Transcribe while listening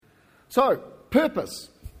So, purpose.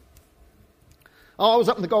 I was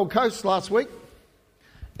up in the Gold Coast last week,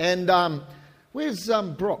 and where's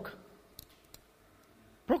Brooke?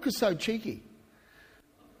 Brooke is so cheeky.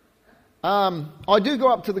 I do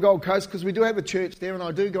go up to the Gold Coast because we do have a church there, and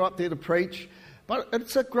I do go up there to preach. But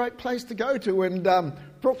it's a great place to go to. And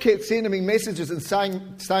Brooke kept sending me messages and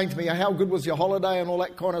saying to me, how good was your holiday and all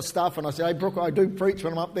that kind of stuff. And I said, hey, Brooke, I do preach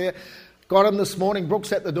when I'm up there. Got him this morning.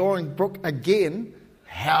 Brooke's at the door, and Brooke again,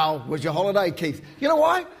 how was your holiday, Keith? You know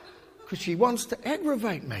why? Because she wants to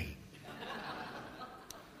aggravate me.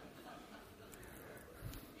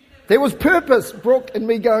 There was purpose, Brooke, in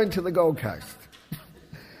me going to the Gold Coast.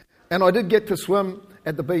 And I did get to swim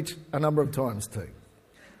at the beach a number of times too.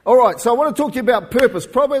 All right, so I want to talk to you about purpose.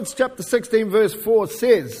 Proverbs chapter 16 verse 4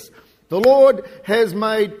 says, the Lord has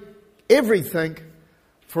made everything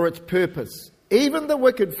for its purpose, even the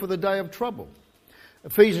wicked for the day of trouble.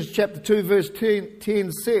 Ephesians chapter 2 verse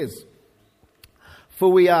 10 says,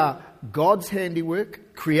 for we are God's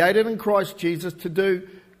handiwork, created in Christ Jesus to do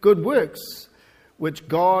good works, which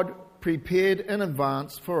God prepared in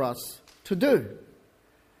advance for us to do.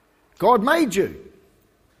 God made you.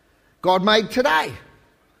 God made today.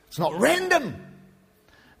 It's not random.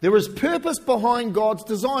 There is purpose behind God's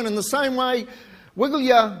design. In the same way, wiggle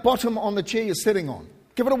your bottom on the chair you're sitting on.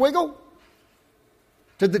 Give it a wiggle.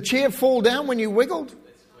 Did the chair fall down when you wiggled?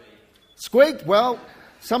 Squeaked? Well,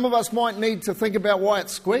 some of us might need to think about why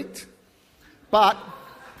it squeaked. But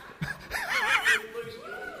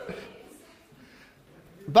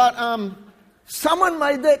someone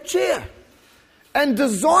made that chair and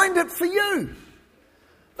designed it for you.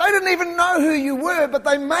 They didn't even know who you were, but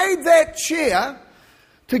they made that chair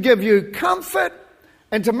to give you comfort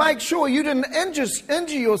and to make sure you didn't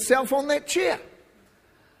injure yourself on that chair.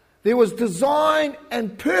 There was design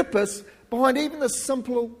and purpose behind even a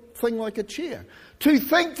simple thing like a chair. To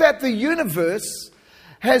think that the universe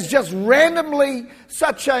has just randomly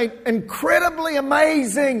such an incredibly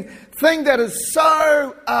amazing thing that is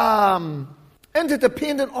so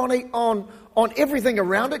interdependent on everything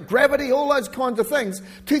around it, gravity, all those kinds of things.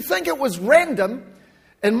 To think it was random,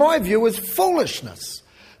 in my view, is foolishness.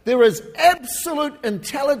 There is absolute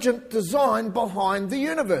intelligent design behind the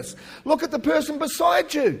universe. Look at the person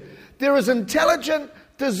beside you. There is intelligent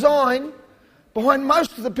design behind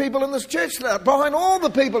most of the people in this church today, behind all the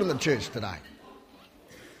people in the church today.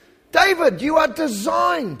 David, you are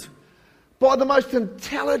designed by the most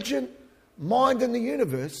intelligent mind in the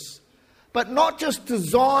universe, but not just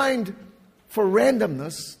designed for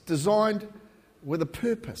randomness, designed with a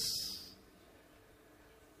purpose.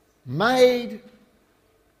 Made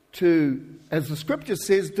to, as the scripture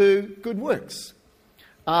says, do good works.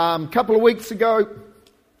 A couple of weeks ago,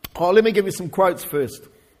 let me give you some quotes first.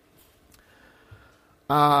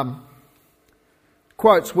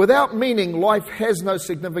 Quotes, without meaning, life has no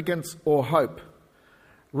significance or hope.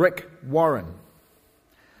 Rick Warren.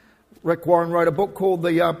 Rick Warren wrote a book called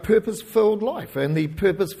The Purpose-Filled Life and the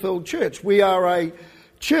Purpose-Filled Church. We are a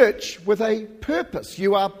church with a purpose.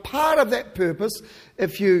 You are part of that purpose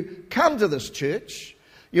if you come to this church.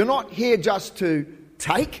 You're not here just to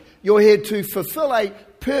take. You're here to fulfill a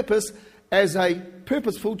purpose as a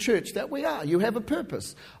purposeful church that we are. You have a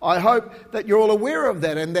purpose. I hope that you're all aware of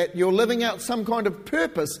that and that you're living out some kind of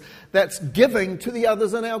purpose that's giving to the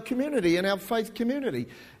others in our community, in our faith community.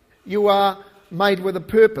 You are made with a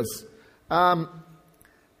purpose.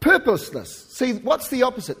 Purposeless. See, what's the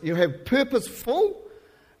opposite? You have purposeful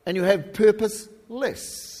and you have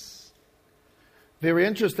purposeless. Very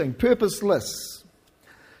interesting. Purposeless.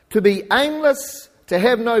 To be aimless, to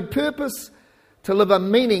have no purpose, to live a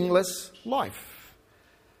meaningless life.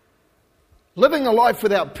 Living a life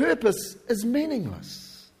without purpose is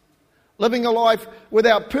meaningless. Living a life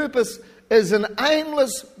without purpose is an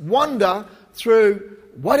aimless wander through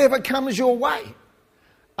whatever comes your way.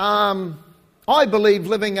 I believe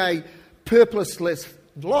living a purposeless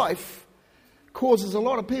life causes a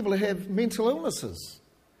lot of people to have mental illnesses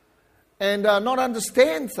and not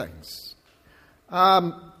understand things.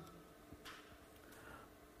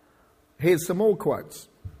 Here's some more quotes.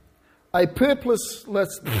 A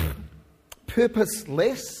purposeless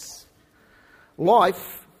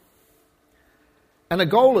life and a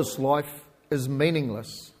goalless life is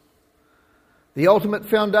meaningless. The ultimate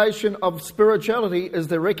foundation of spirituality is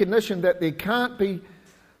the recognition that there can't be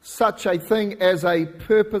such a thing as a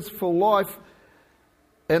purposeful life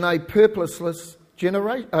in a purposeless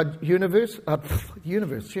universe.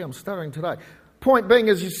 Gee, I'm stuttering today. Point being,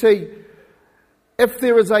 as you see, if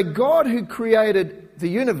there is a God who created the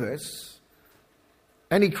universe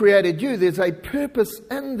and he created you, there's a purpose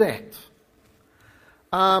in that.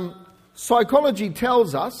 Psychology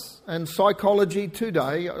tells us, and psychology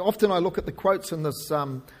today, often I look at the quotes in this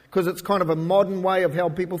because it's kind of a modern way of how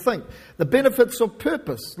people think. The benefits of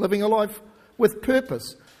purpose, living a life with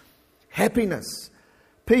purpose, happiness.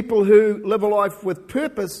 People who live a life with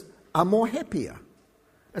purpose are more happier.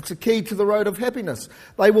 It's a key to the road of happiness.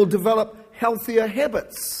 They will develop healthier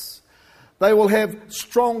habits. They will have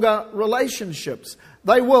stronger relationships.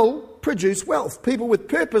 They will produce wealth. People with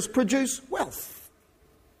purpose produce wealth.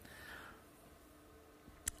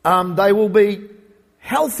 They will be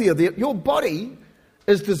healthier. Your body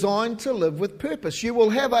is designed to live with purpose. You will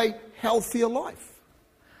have a healthier life.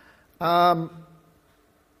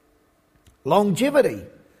 Longevity.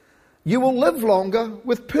 You will live longer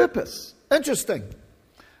with purpose. Interesting.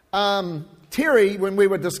 Terry, when we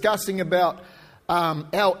were discussing about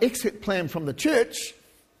our exit plan from the church,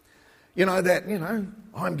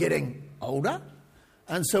 I'm getting older.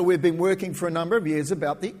 And so we've been working for a number of years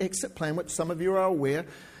about the exit plan, which some of you are aware.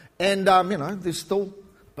 And, there's still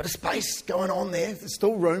a bit of space going on there. There's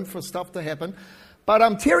still room for stuff to happen.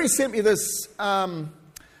 But Terry sent me this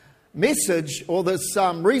message or this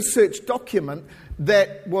research document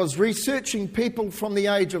that was researching people from the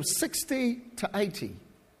age of 60 to 80.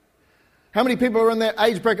 How many people are in that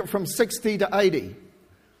age bracket from 60 to 80?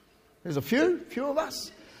 There's a few of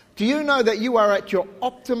us. Do you know that you are at your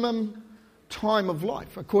optimum time of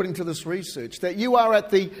life, according to this research? That you are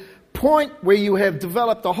at the point where you have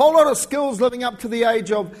developed a whole lot of skills living up to the age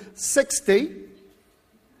of 60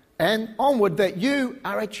 and onward, that you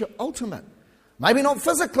are at your ultimate. Maybe not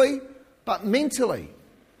physically, but mentally.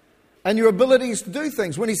 And your abilities to do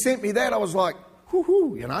things. When he sent me that, I was like,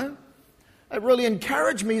 whoo-hoo, It really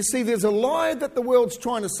encouraged me. You see, there's a lie that the world's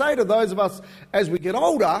trying to say to those of us as we get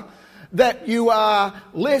older, that you are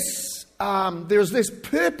less, there's less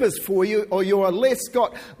purpose for you, or you are less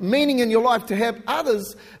got meaning in your life to have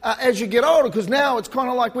others as you get older. Because now it's kind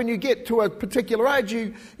of like when you get to a particular age,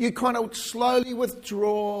 you kind of slowly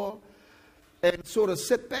withdraw and sort of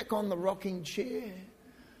sit back on the rocking chair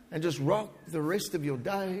and just rock the rest of your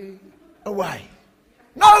day away.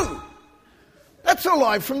 No! That's a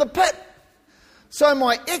lie from the pit. So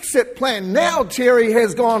my exit plan now, Terry,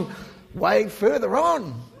 has gone way further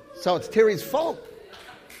on. So it's Terry's fault.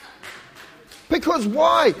 Because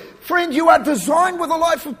why? Friend, you are designed with a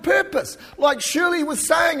life of purpose. Like Shirley was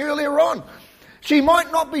saying earlier on. She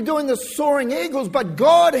might not be doing the soaring eagles, but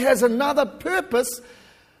God has another purpose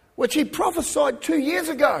which he prophesied 2 years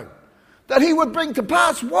ago that he would bring to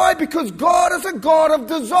pass. Why? Because God is a God of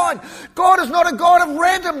design. God is not a God of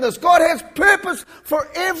randomness. God has purpose for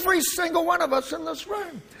every single one of us in this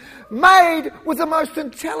room. Made with the most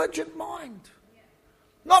intelligent mind.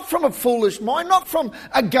 Not from a foolish mind, not from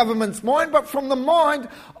a government's mind, but from the mind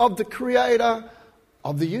of the creator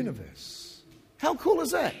of the universe. How cool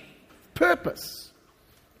is that? Purpose.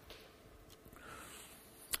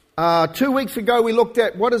 2 weeks ago we looked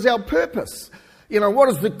at what is our purpose. What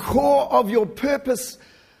is the core of your purpose?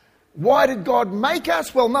 Why did God make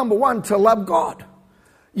us? Well, number one, to love God.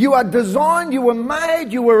 You are designed, you were made,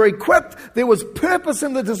 you were equipped. There was purpose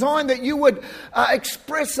in the design that you would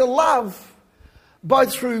express a love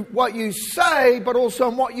both through what you say, but also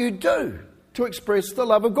in what you do. To express the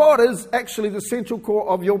love of God is actually the central core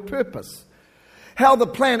of your purpose. How the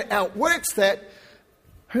plan outworks that,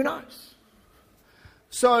 who knows?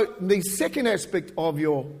 So the second aspect of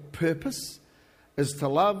your purpose is to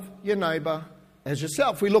love your neighbour as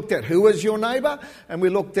yourself. We looked at who is your neighbour, and we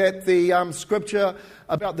looked at the scripture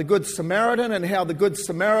about the Good Samaritan and how the Good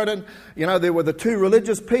Samaritan, there were the two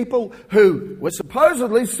religious people who were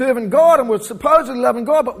supposedly serving God and were supposedly loving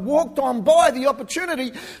God, but walked on by the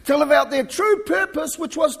opportunity to live out their true purpose,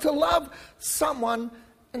 which was to love someone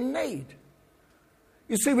in need.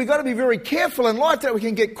 You see, we've got to be very careful in life that we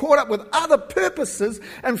can get caught up with other purposes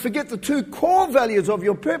and forget the two core values of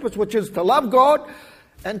your purpose, which is to love God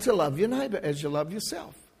and to love your neighbour as you love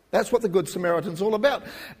yourself. That's what the Good Samaritan's all about.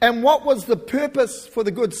 And what was the purpose for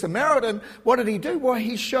the Good Samaritan? What did he do? Well,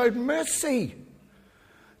 he showed mercy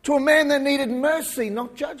to a man that needed mercy,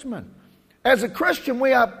 not judgment. As a Christian,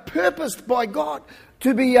 we are purposed by God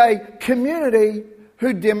to be a community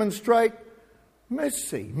who demonstrate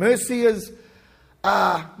mercy. Mercy is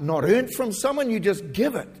not earned from someone, you just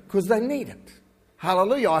give it because they need it.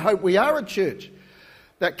 Hallelujah. I hope we are a church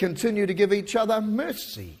that continue to give each other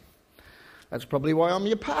mercy. That's probably why I'm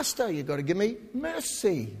your pastor. You've got to give me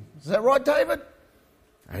mercy. Is that right, David?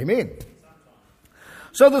 Amen.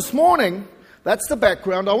 So this morning, that's the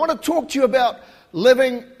background. I want to talk to you about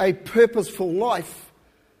living a purposeful life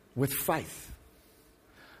with faith.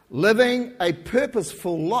 Living a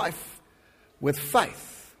purposeful life with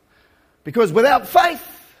faith. Because without faith,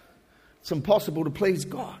 It's impossible to please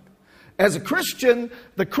God. As a Christian,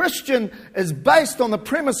 the Christian is based on the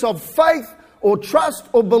premise of faith or trust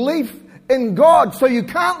or belief in God. So you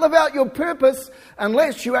can't live out your purpose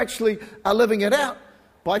unless you actually are living it out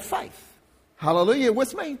by faith. Hallelujah,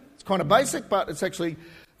 with me? It's kind of basic, but it's actually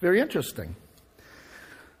very interesting.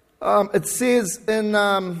 It says in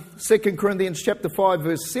 2 Corinthians chapter 5,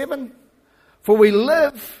 verse 7, for we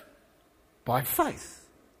live by faith,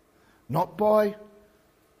 not by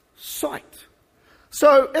sight.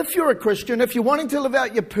 So if you're a Christian, if you're wanting to live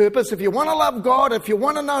out your purpose, if you want to love God, if you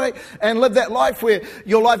want to know and live that life where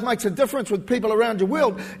your life makes a difference with people around your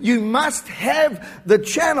world, you must have the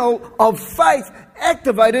channel of faith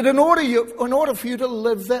activated in order for you to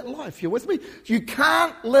live that life. You with me? You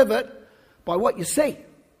can't live it by what you see.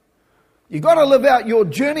 You've got to live out your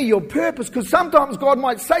journey, your purpose, because sometimes God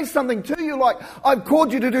might say something to you like, I've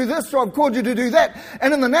called you to do this or I've called you to do that.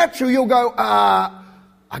 And in the natural, you'll go,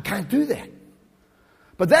 I can't do that.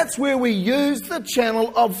 But that's where we use the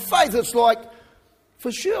channel of faith. It's like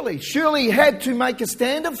for Shirley. Shirley had to make a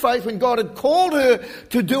stand of faith when God had called her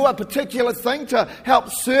to do a particular thing, to help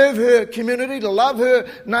serve her community, to love her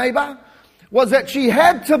neighbour, was that she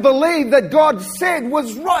had to believe that God said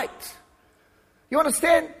was right. You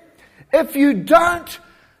understand? If you don't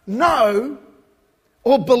know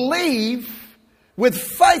or believe with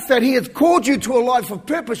faith that He has called you to a life of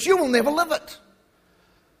purpose, you will never live it.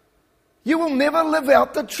 You will never live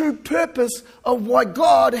out the true purpose of why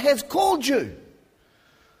God has called you.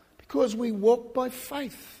 Because we walk by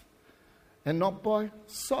faith and not by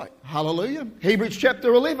sight. Hallelujah. Hebrews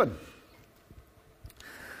chapter 11.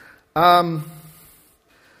 I'm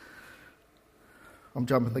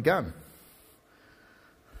jumping the gun.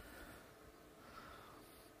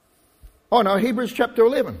 Oh no, Hebrews chapter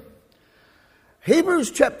 11. Hebrews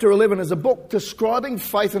chapter 11 is a book describing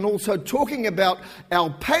faith and also talking about our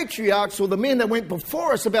patriarchs or the men that went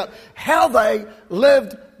before us, about how they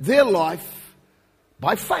lived their life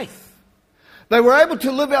by faith. They were able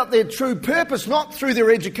to live out their true purpose, not through their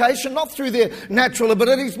education, not through their natural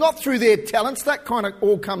abilities, not through their talents. That kind of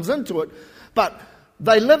all comes into it. But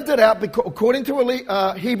they lived it out, according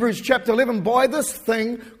to Hebrews chapter 11, by this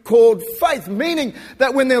thing called faith. Meaning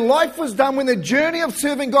that when their life was done, when their journey of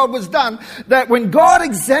serving God was done, that when God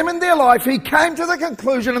examined their life, He came to the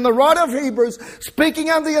conclusion, and the writer of Hebrews, speaking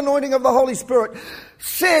under the anointing of the Holy Spirit,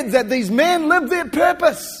 said that these men lived their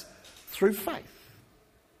purpose through faith.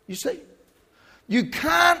 You see? You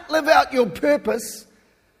can't live out your purpose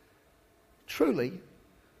truly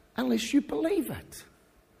unless you believe it.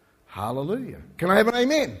 Hallelujah. Can I have an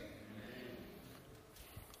amen?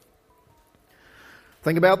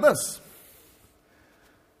 Think about this.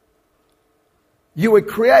 You were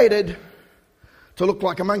created to look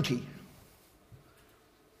like a monkey.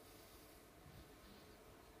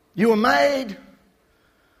 You were made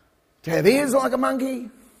to have ears like a monkey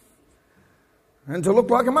and to look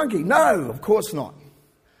like a monkey. No, of course not.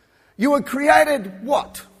 You were created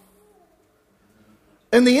what?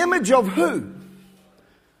 In the image of who?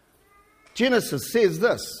 Genesis says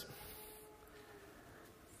this.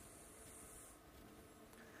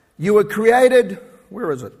 You were created,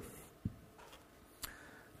 where is it?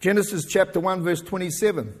 Genesis chapter 1 verse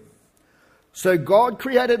 27. So God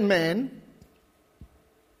created man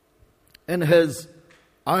in His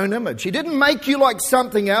own image. He didn't make you like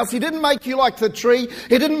something else. He didn't make you like the tree.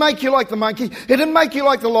 He didn't make you like the monkey. He didn't make you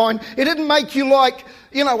like the lion. He didn't make you like,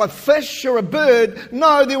 a fish or a bird.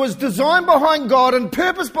 No, there was design behind God and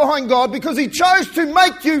purpose behind God, because He chose to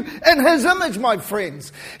make you in His image, my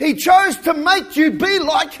friends. He chose to make you be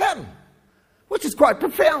like Him, which is quite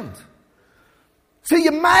profound. So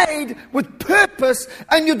you're made with purpose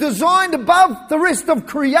and you're designed above the rest of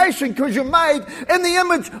creation because you're made in the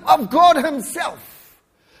image of God Himself.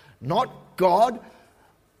 Not God,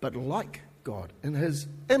 but like God, in His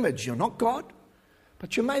image. You're not God,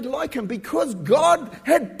 but you're made like Him because God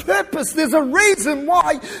had purpose. There's a reason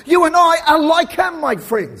why you and I are like Him, my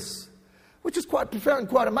friends, which is quite profound,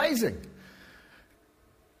 quite amazing.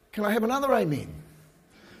 Can I have another amen?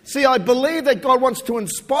 See, I believe that God wants to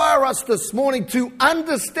inspire us this morning to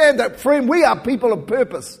understand that, friend, we are people of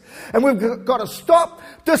purpose. And we've got to stop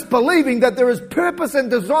disbelieving that there is purpose and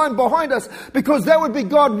design behind us, because that would be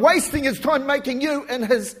God wasting His time making you in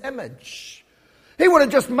His image. He would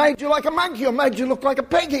have just made you like a monkey or made you look like a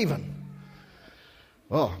pig even.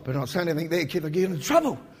 Oh, but not saying anything there, keep getting in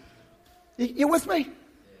trouble. You with me?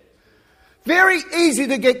 Very easy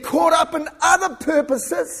to get caught up in other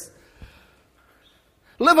purposes.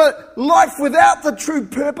 Live a life without the true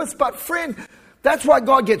purpose. But friend, that's why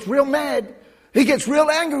God gets real mad He gets real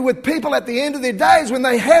angry with people at the end of their days when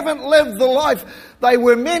they haven't lived the life they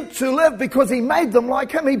were meant to live because He made them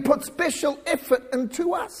like Him. He put special effort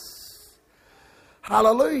into us.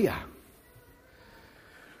 Hallelujah.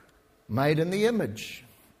 Made in the image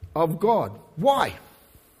of God. Why?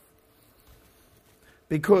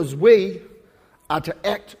 Because we are to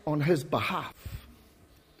act on His behalf.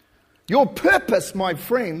 Your purpose, my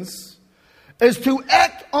friends, is to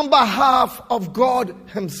act on behalf of God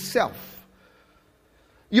Himself.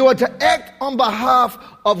 You are to act on behalf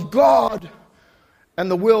of God and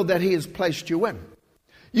the world that He has placed you in.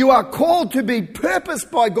 You are called to be purposed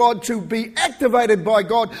by God, to be activated by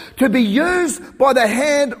God, to be used by the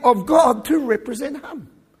hand of God to represent Him.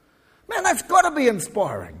 Man, that's got to be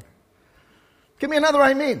inspiring. Give me another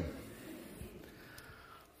amen.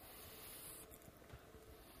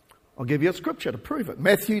 I'll give you a scripture to prove it.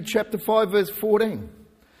 Matthew chapter 5 verse 14.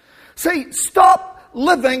 See, stop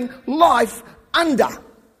living life under.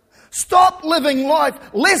 Stop living life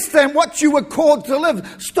less than what you were called to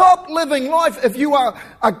live. Stop living life, if you are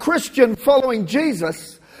a Christian following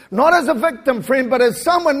Jesus, not as a victim, friend, but as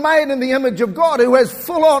someone made in the image of God who has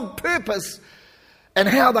full-on purpose in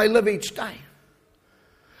how they live each day.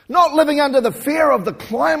 Not living under the fear of the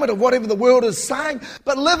climate of whatever the world is saying,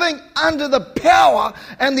 but living under the power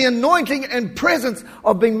and the anointing and presence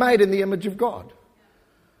of being made in the image of God.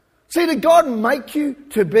 See, did God make you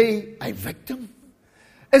to be a victim?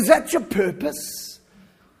 Is that your purpose?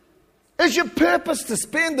 Is your purpose to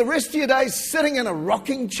spend the rest of your days sitting in a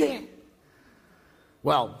rocking chair?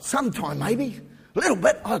 Well, sometime maybe. A little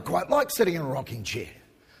bit. I quite like sitting in a rocking chair.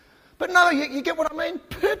 But no, you get what I mean?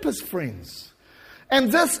 Purpose, friends. And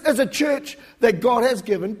this is a church that God has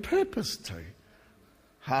given purpose to.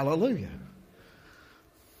 Hallelujah.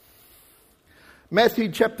 Matthew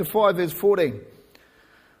chapter 5 verse 14.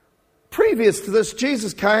 Previous to this,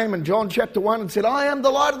 Jesus came in John chapter 1 and said, I am the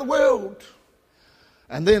light of the world.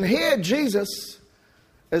 And then here Jesus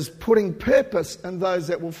is putting purpose in those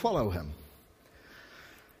that will follow Him.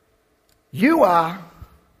 You are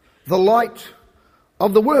the light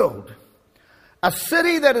of the world. A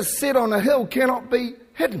city that is set on a hill cannot be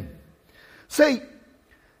hidden. See,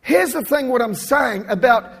 here's the thing what I'm saying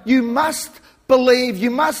about you must believe, you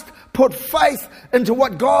must put faith into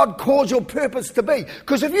what God calls your purpose to be.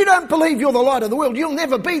 Because if you don't believe you're the light of the world, you'll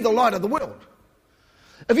never be the light of the world.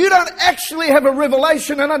 If you don't actually have a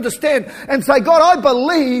revelation and understand and say, God, I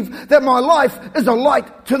believe that my life is a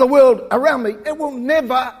light to the world around me, it will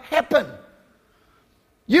never happen.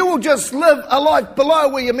 You will just live a life below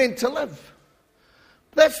where you're meant to live.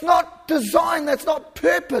 That's not design, that's not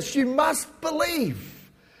purpose. You must believe.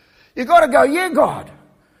 You've got to go, yeah, God.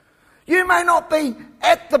 You may not be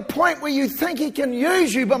at the point where you think He can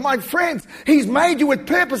use you, but my friends, He's made you with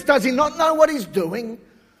purpose. Does He not know what He's doing?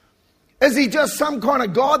 Is He just some kind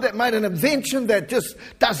of God that made an invention that just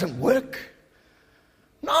doesn't work?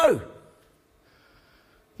 No.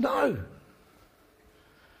 No.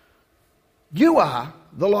 You are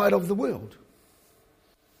the light of the world.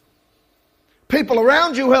 People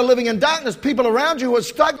around you who are living in darkness, people around you who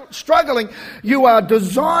are struggling, you are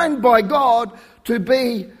designed by God to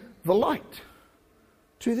be the light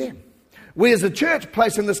to them. We as a church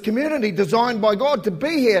placed in this community, designed by God to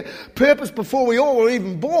be here, purpose before we all were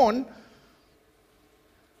even born,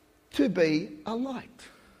 to be a light.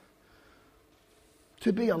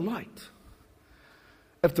 To be a light.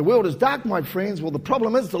 If the world is dark, my friends, well, the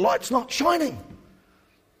problem is the light's not shining.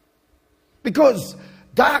 Because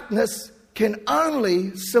darkness can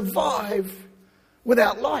only survive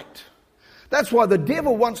without light. That's why the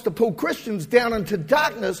devil wants to pull Christians down into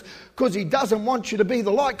darkness, because he doesn't want you to be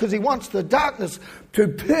the light, because he wants the darkness to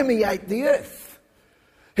permeate the earth.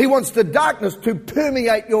 He wants the darkness to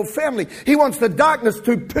permeate your family. He wants the darkness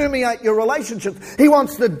to permeate your relationships. He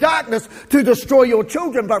wants the darkness to destroy your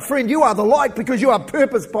children. But friend, you are the light because you are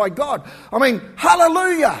purposed by God. I mean,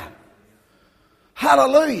 hallelujah.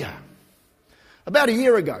 Hallelujah. About a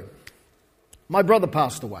year ago, my brother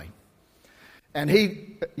passed away. And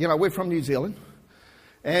he, we're from New Zealand.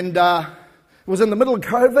 And it was in the middle of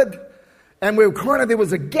COVID. And there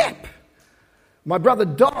was a gap. My brother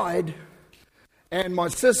died. And my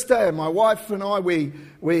sister and my wife and I,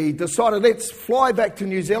 we decided let's fly back to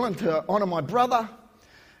New Zealand to honour my brother.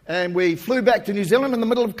 And we flew back to New Zealand in the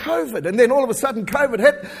middle of COVID. And then all of a sudden COVID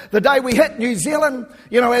hit. The day we hit New Zealand,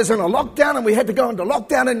 as in a lockdown, and we had to go into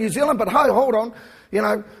lockdown in New Zealand. But hey, hold on,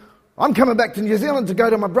 I'm coming back to New Zealand to go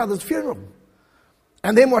to my brother's funeral.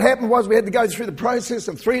 And then what happened was we had to go through the process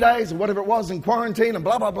of 3 days or whatever it was in quarantine and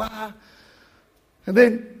blah, blah, blah. And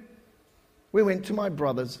then we went to my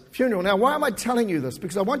brother's funeral. Now, why am I telling you this?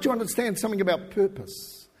 Because I want you to understand something about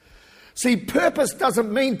purpose. See, purpose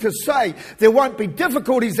doesn't mean to say there won't be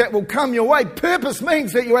difficulties that will come your way. Purpose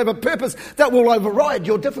means that you have a purpose that will override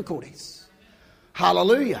your difficulties.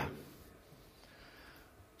 Hallelujah.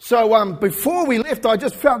 So before we left, I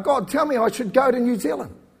just felt God tell me I should go to New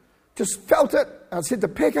Zealand. Just felt it. I said to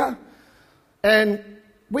Pekka, and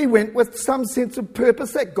we went with some sense of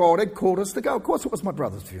purpose that God had called us to go. Of course, it was my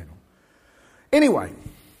brother's funeral. Anyway,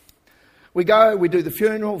 we go, we do the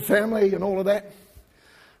funeral, family and all of that.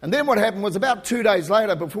 And then what happened was about 2 days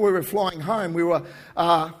later, before we were flying home, we were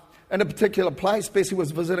in a particular place. Bessie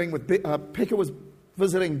was visiting with, Pekka was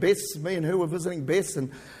visiting Bess, me and her were visiting Bess, and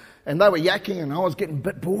they were yakking, and I was getting a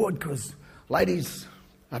bit bored because ladies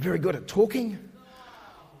are very good at talking.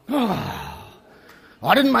 Oh,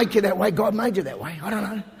 I didn't make you that way. God made you that way. I don't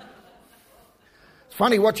know. It's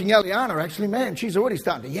funny watching Eliana, actually. Man, she's already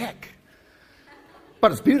starting to yak.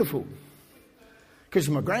 But it's beautiful because she's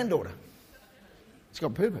my granddaughter. It's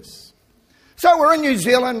got purpose. So we're in New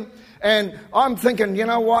Zealand, and I'm thinking, you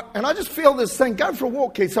know what? And I just feel this thing, go for a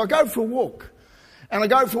walk, Keith. So I go for a walk. And I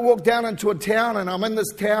go for a walk down into a town, and I'm in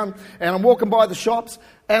this town, and I'm walking by the shops,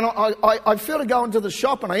 and I feel to go into the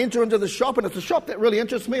shop, and I enter into the shop, and it's a shop that really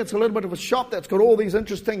interests me. It's a little bit of a shop that's got all these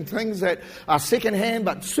interesting things that are secondhand,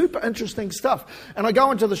 but super interesting stuff. And I go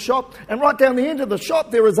into the shop, and right down the end of the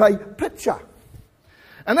shop, there is a picture.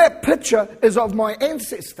 And that picture is of my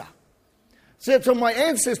ancestor. See, it's of my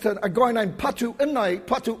ancestor, a guy named Patu Unai.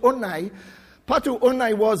 Patu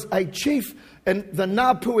Unai was a chief in the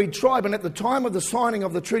Ngāpuhi tribe, and at the time of the signing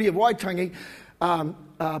of the Treaty of Waitangi,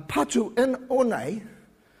 Patu Unai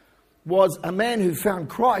was a man who found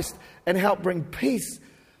Christ and helped bring peace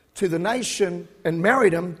to the nation and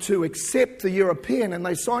married him to accept the European, and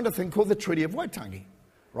they signed a thing called the Treaty of Waitangi,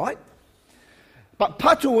 right? But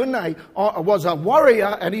Patu Unai was a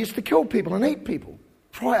warrior, and he used to kill people and eat people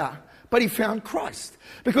prior. But he found Christ.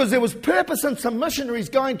 Because there was purpose in some missionaries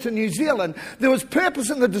going to New Zealand. There was purpose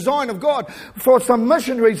in the design of God for some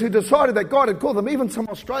missionaries who decided that God had called them. Even some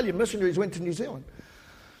Australian missionaries went to New Zealand.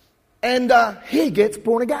 And he gets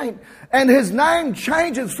born again. And his name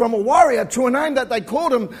changes from a warrior to a name that they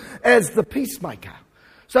called him as the peacemaker.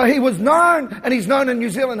 So he was known, and he's known in New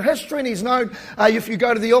Zealand history, and he's known, if you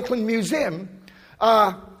go to the Auckland Museum,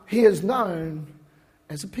 he is known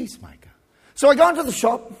as a peacemaker. So I go into the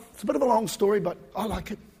shop. It's a bit of a long story, but I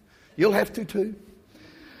like it. You'll have to too.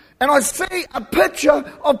 And I see a picture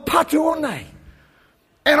of Patu Unai.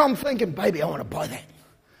 And I'm thinking, baby, I want to buy that.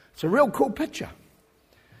 It's a real cool picture.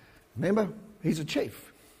 Remember, he's a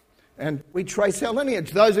chief. And we trace our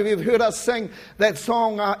lineage. Those of you who've heard us sing that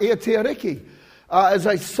song, E Te Ariki, is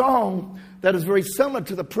a song that is very similar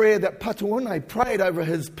to the prayer that Patu Unai prayed over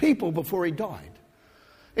his people before he died.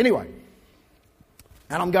 Anyway.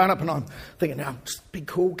 And I'm going up and I'm thinking, now, just be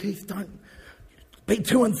cool, Keith. Don't be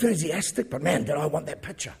too enthusiastic. But man, did I want that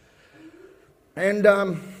picture. And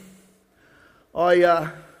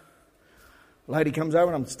lady comes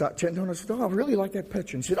over and I start chatting to her. And I said, I really like that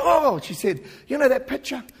picture. And she said, you know that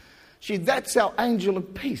picture? That's our angel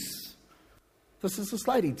of peace. This is this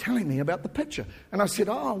lady telling me about the picture. And I said,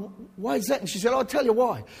 why is that? And she said, I'll tell you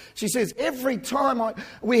why. She says, every time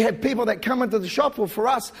we have people that come into the shop, or for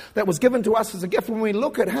us, that was given to us as a gift, when we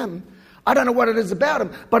look at him, I don't know what it is about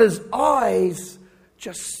him, but his eyes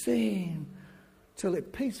just seem to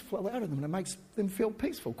let peace flow out of them, and it makes them feel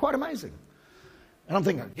peaceful. Quite amazing. And I'm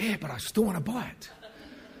thinking, yeah, but I still want to buy it.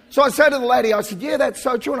 So I say to the lady, I said, yeah, that's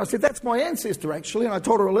so true. And I said, that's my ancestor, actually. And I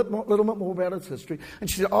told her a little bit more about his history. And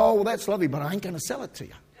she said, oh, well, that's lovely, but I ain't going to sell it to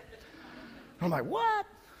you. And I'm like, what?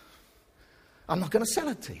 I'm not going to sell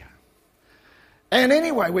it to you. And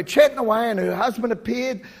anyway, we're chatting away, and her husband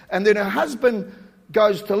appeared. And then her husband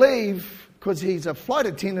goes to leave because he's a flight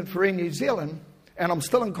attendant for Air New Zealand. And I'm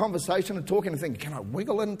still in conversation and talking and thinking, can I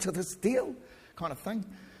wiggle into this deal? Kind of thing.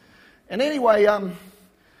 And anyway,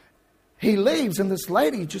 he leaves, and this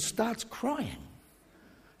lady just starts crying.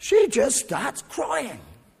 She just starts crying.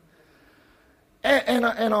 And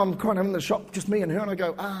I'm kind of in the shop, just me and her, and I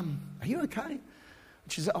go, are you okay? And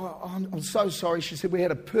she said, I'm so sorry. She said, we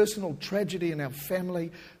had a personal tragedy in our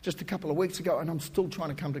family just a couple of weeks ago, and I'm still trying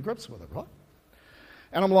to come to grips with it, right?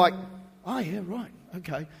 And I'm like, oh, yeah, right,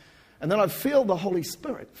 okay. And then I feel the Holy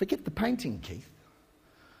Spirit. Forget the painting, Keith.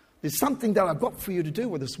 There's something that I've got for you to do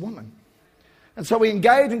with this woman. And so we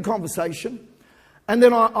engage in conversation, and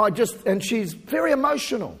then and she's very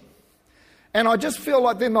emotional. And I just feel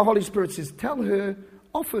like then the Holy Spirit says, tell her,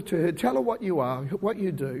 offer to her, tell her what you are, what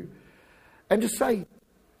you do, and just say,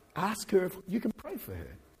 ask her if you can pray for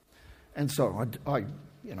her. And so I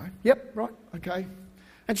yep, right, okay.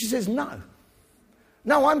 And she says, no,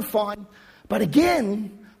 I'm fine. But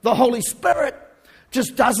again, the Holy Spirit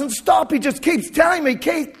just doesn't stop. He just keeps telling me,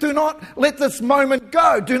 Keith, do not let this moment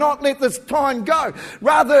go. Do not let this time go.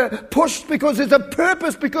 Rather push, because there's a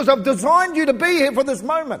purpose, because I've designed you to be here for this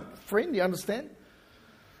moment. Friend, you understand?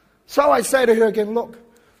 So I say to her again, look,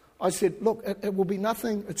 it will be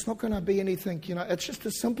nothing. It's not going to be anything, it's just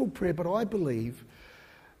a simple prayer. But I believe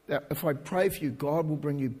that if I pray for you, God will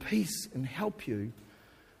bring you peace and help you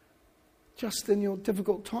just in your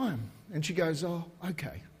difficult time. And she goes, oh,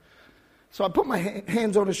 okay. So I put my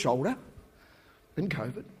hands on her shoulder in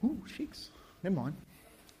COVID. Oh, sheiks, never mind.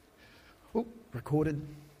 Oh, recorded.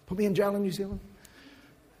 Put me in jail in New Zealand.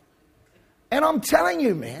 And I'm telling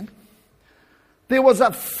you, man, there was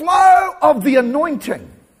a flow of the anointing.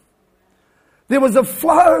 There was a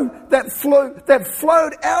flow that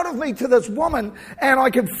flowed out of me to this woman, and I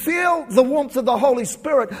could feel the warmth of the Holy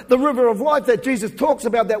Spirit, the river of life that Jesus talks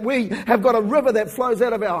about, that we have got a river that flows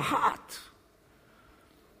out of our heart.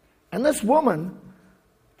 And this woman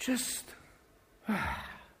just...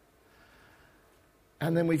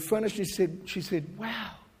 And then we finished, she said,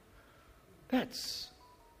 wow, that's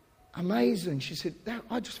amazing. She said,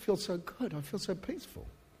 I just feel so good. I feel so peaceful,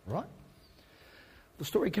 right? The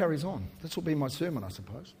story carries on. This will be my sermon, I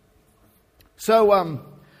suppose. So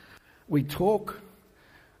we talk,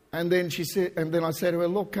 and then I said to her,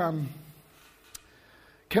 look, can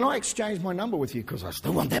I exchange my number with you? Because I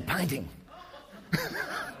still want that painting.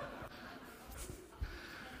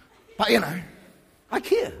 But, I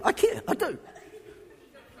care, I do.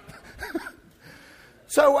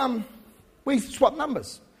 So we swap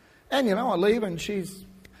numbers. And, I leave and she's...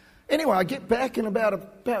 Anyway, I get back and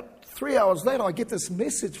about 3 hours later, I get this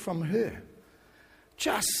message from her.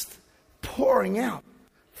 Just pouring out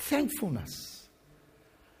thankfulness.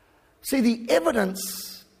 See, the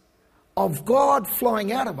evidence of God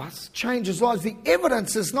flowing out of us changes lives. The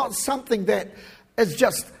evidence is not something that is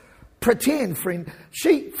just pretend, friend.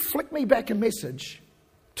 She flicked me back a message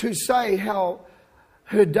to say how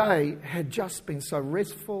her day had just been so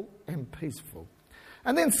restful and peaceful.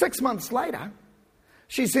 And then 6 months later,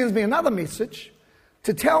 she sends me another message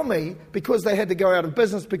to tell me, because they had to go out of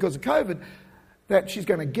business because of COVID, that she's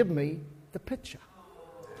going to give me the picture.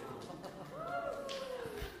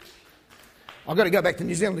 I've got to go back to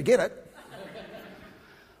New Zealand to get it.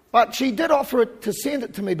 But she did offer to send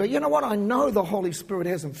it to me. But you know what? I know the Holy Spirit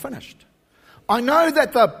hasn't finished. I know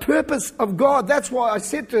that the purpose of God, that's why I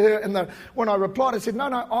said to her, when I replied, I said, no,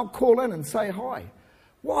 I'll call in and say hi.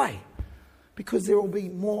 Why? Because there will be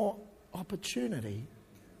more opportunity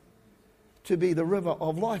to be the river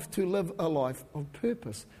of life, to live a life of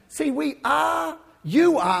purpose. See, you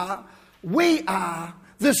are, we are,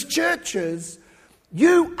 this church is,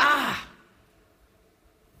 you are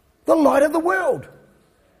the light of the world.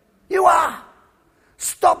 You are.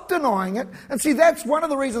 Stop denying it. And see, that's one of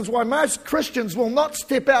the reasons why most Christians will not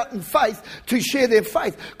step out in faith to share their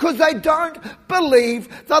faith, because they don't believe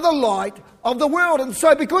they're the light of the world. And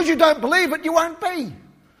so because you don't believe it, you won't be.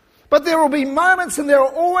 But there will be moments, and there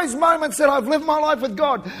are always moments that I've lived my life with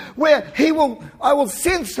God, where I will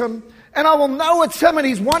sense Him, and I will know it's Him, and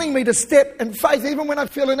He's wanting me to step in faith, even when I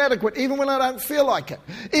feel inadequate, even when I don't feel like it,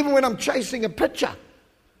 even when I'm chasing a picture.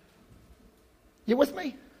 You with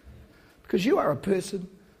me? Because you are a person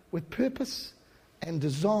with purpose and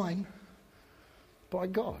design by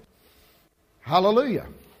God. Hallelujah.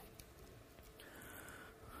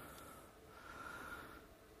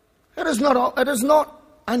 It is not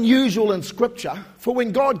unusual in Scripture for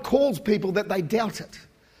when God calls people that they doubt it.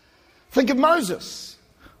 Think of Moses.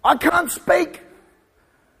 I can't speak.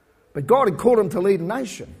 But God had called him to lead a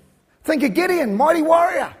nation. Think of Gideon, mighty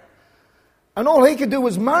warrior. And all he could do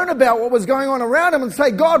was moan about what was going on around him and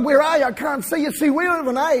say, God, where are you? I can't see you. See, we live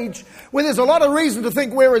in an age where there's a lot of reason to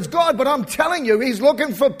think, where is God? But I'm telling you, He's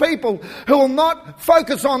looking for people who will not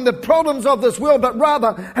focus on the problems of this world, but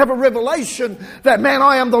rather have a revelation that, man,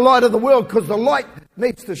 I am the light of the world, because the light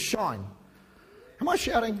needs to shine. Am I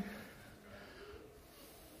shouting?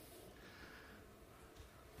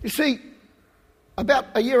 You see, about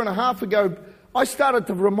a year and a half ago, I started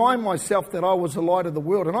to remind myself that I was the light of the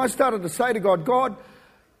world. And I started to say to God, God,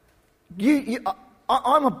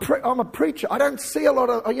 I'm a preacher. I don't see a lot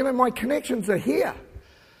of, my connections are here.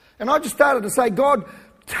 And I just started to say, God,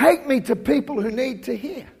 take me to people who need to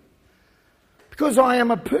hear. Because I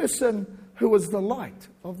am a person who is the light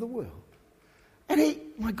of the world. And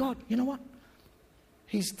my God, you know what?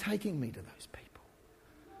 He's taking me to those people.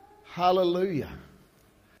 Hallelujah.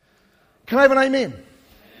 Can I have an amen?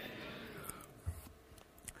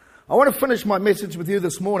 I want to finish my message with you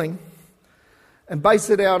this morning and base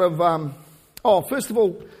it out of, first of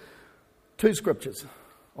all, 2 scriptures.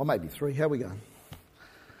 Or maybe 3. How are we going?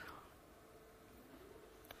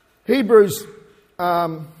 Hebrews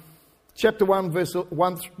chapter 1 verse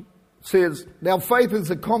 1 says, "Now faith is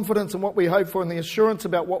the confidence in what we hope for and the assurance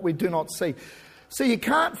about what we do not see." See,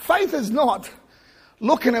 faith is not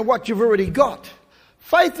looking at what you've already got.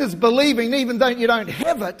 Faith is believing, even though you don't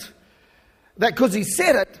have it, that because he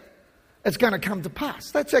said it, it's going to come to pass.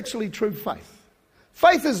 That's actually true faith.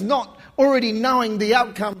 Faith is not already knowing the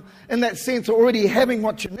outcome in that sense, or already having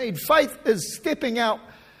what you need. Faith is stepping out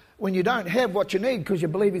when you don't have what you need because you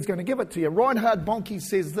believe he's going to give it to you. Reinhard Bonnke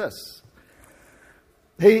says this.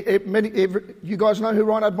 You guys know who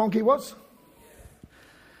Reinhard Bonnke was?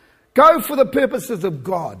 Go for the purposes of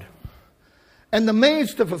God, and the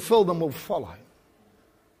means to fulfill them will follow.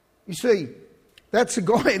 You see, that's a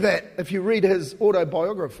guy that, if you read his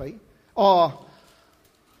autobiography, who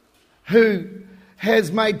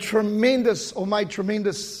has made tremendous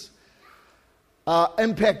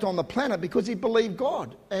impact on the planet because he believed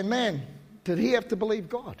God. And man, did he have to believe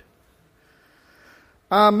God?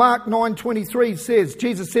 Mark 9:23 says,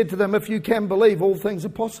 Jesus said to them, "If you can believe, all things are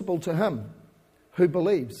possible to him who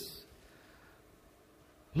believes."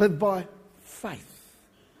 Live by faith.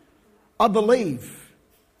 I believe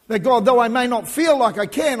that God, though I may not feel like I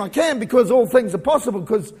can because all things are possible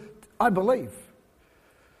because I believe.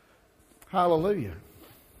 Hallelujah.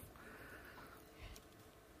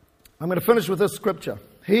 I'm going to finish with this scripture.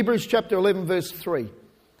 Hebrews chapter 11 verse 3.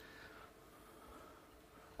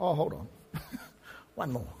 Oh, hold on.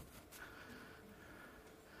 One more.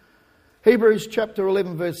 Hebrews chapter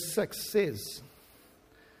 11 verse 6 says,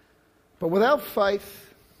 "But without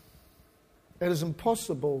faith it is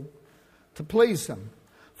impossible to please him.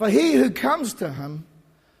 For he who comes to him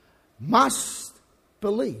must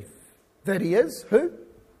believe that he is," who?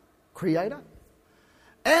 Creator.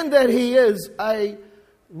 "And that he is a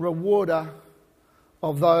rewarder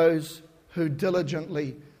of those who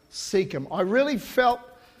diligently seek him." I really felt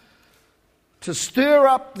to stir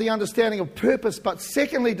up the understanding of purpose, but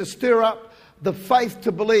secondly to stir up the faith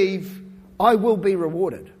to believe I will be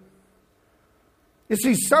rewarded. You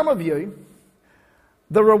see, some of you,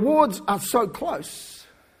 the rewards are so close,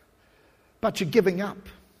 but you're giving up.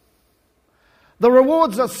 The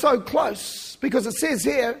rewards are so close because it says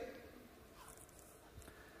here,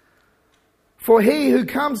 "For he who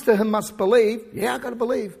comes to him must believe," yeah, I've got to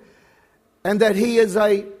believe, "and that he is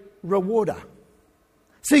a rewarder."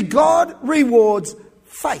 See, God rewards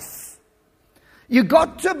faith. You've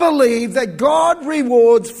got to believe that God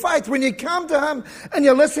rewards faith. When you come to him and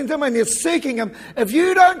you're listening to him and you're seeking him, if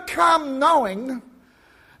you don't come knowing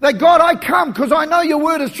that, "God, I come because I know your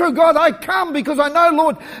word is true. God, I come because I know,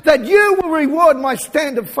 Lord, that you will reward my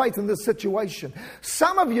stand of faith in this situation."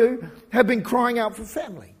 Some of you have been crying out for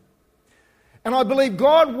family. And I believe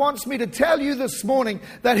God wants me to tell you this morning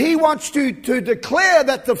that he wants you to declare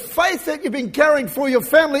that the faith that you've been carrying for your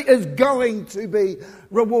family is going to be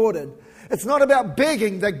rewarded. It's not about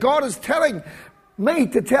begging. That God is telling me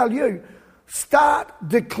to tell you, start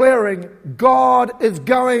declaring, God is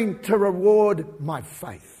going to reward my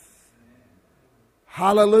faith.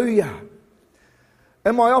 Hallelujah.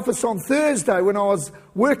 In my office on Thursday, when I was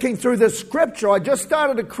working through this scripture, I just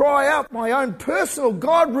started to cry out my own personal,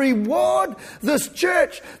 "God, reward this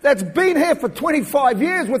church that's been here for 25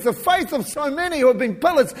 years with the faith of so many who have been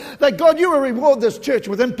pillars, that God, you will reward this church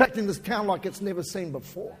with impacting this town like it's never seen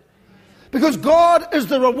before." Because God is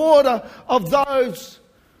the rewarder of those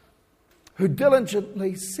who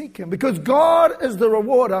diligently seek him. Because God is the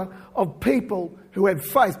rewarder of people who have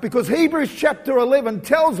faith. Because Hebrews chapter 11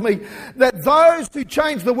 tells me that those who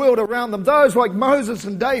changed the world around them, those like Moses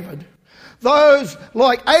and David, those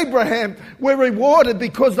like Abraham, were rewarded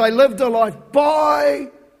because they lived a life by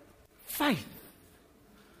faith.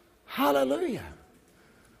 Hallelujah.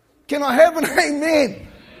 Can I have an amen?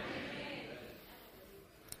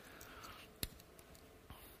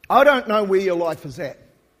 I don't know where your life is at,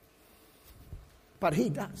 but he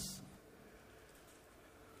does.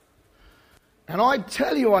 And I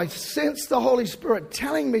tell you, I sense the Holy Spirit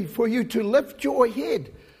telling me for you to lift your head,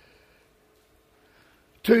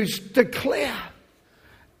 to declare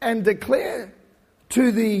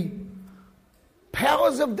to the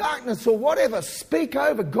powers of darkness or whatever, speak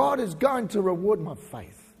over, God is going to reward my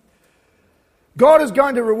faith. God is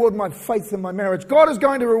going to reward my faith in my marriage. God is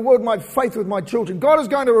going to reward my faith with my children. God is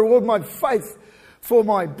going to reward my faith for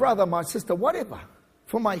my brother, my sister, whatever,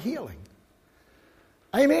 for my healing.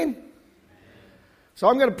 Amen? So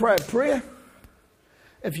I'm going to pray a prayer.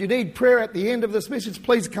 If you need prayer at the end of this message,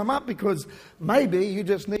 please come up, because maybe you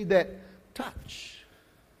just need that touch.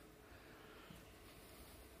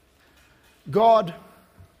 God,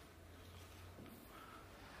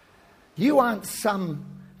 you aren't some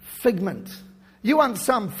figment You aren't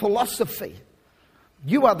some philosophy.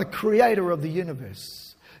 You are the creator of the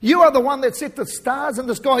universe. You are the one that set the stars in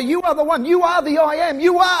the sky. You are the one. You are the I am.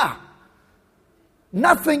 You are.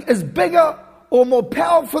 Nothing is bigger or more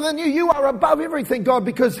powerful than you. You are above everything, God,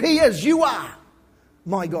 because He is. You are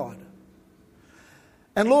my God.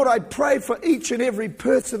 And Lord, I pray for each and every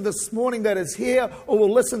person this morning that is here or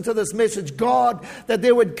will listen to this message, God, that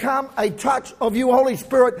there would come a touch of you, Holy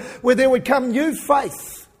Spirit, where there would come new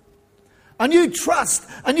faith, a new trust,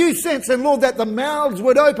 a new sense, and Lord, that the mouths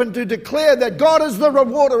would open to declare that God is the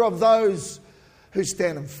rewarder of those who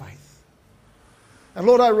stand in faith. And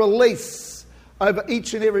Lord, I release over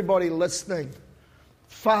each and everybody listening,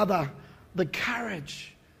 Father, the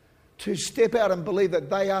courage to step out and believe that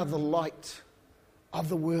they are the light of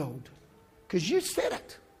the world, because you said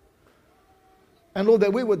it. And Lord,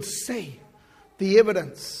 that we would see the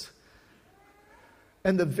evidence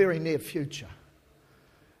in the very near future.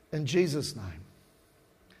 In Jesus' name,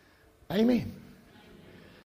 amen.